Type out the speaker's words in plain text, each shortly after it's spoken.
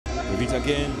Give it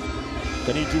again.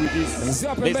 Can he do this?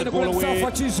 Lays the ball away.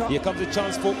 Here comes the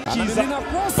chance for Kiiza.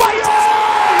 Bayo!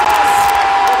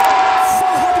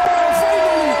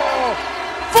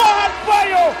 Fahad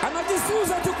Bayo!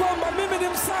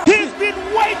 He's been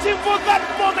waiting for that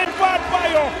moment, Fahad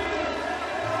Bayo.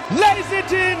 Lays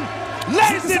it in,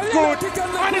 lays it good,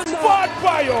 and it's Fahad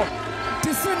Bayo.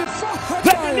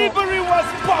 The delivery was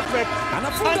perfect, and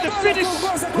the finish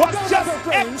was just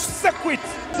exquisite.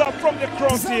 From the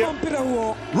cross here,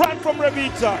 run from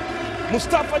Revita.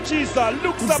 Mustafa Kiiza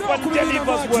looks up and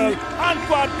delivers well, and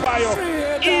Fahad Bayo,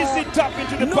 easy tap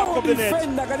into the back of the net.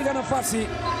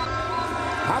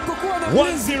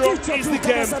 1-0 is the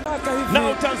game.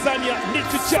 Now Tanzania need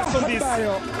to check on this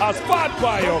as Fahad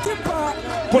Bayo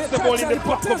puts the ball in the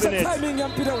back of the net.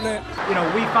 You know,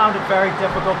 we found it very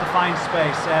difficult to find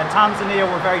space. Tanzania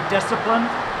were very disciplined.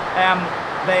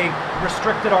 They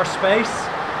restricted our space.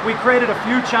 We created a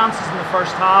few chances in the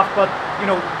first half, but you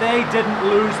know, they didn't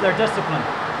lose their discipline.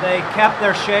 They kept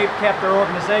their shape, kept their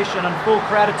organisation, and full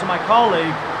credit to my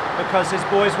colleague because his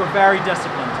boys were very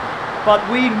disciplined. But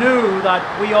we knew that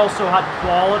we also had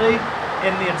quality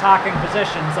in the attacking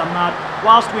positions, and that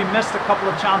whilst we missed a couple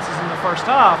of chances in the first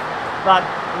half, that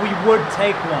we would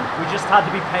take one. We just had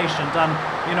to be patient, and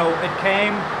you know, it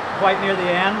came quite near the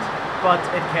end, but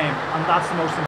it came, and that's the most important.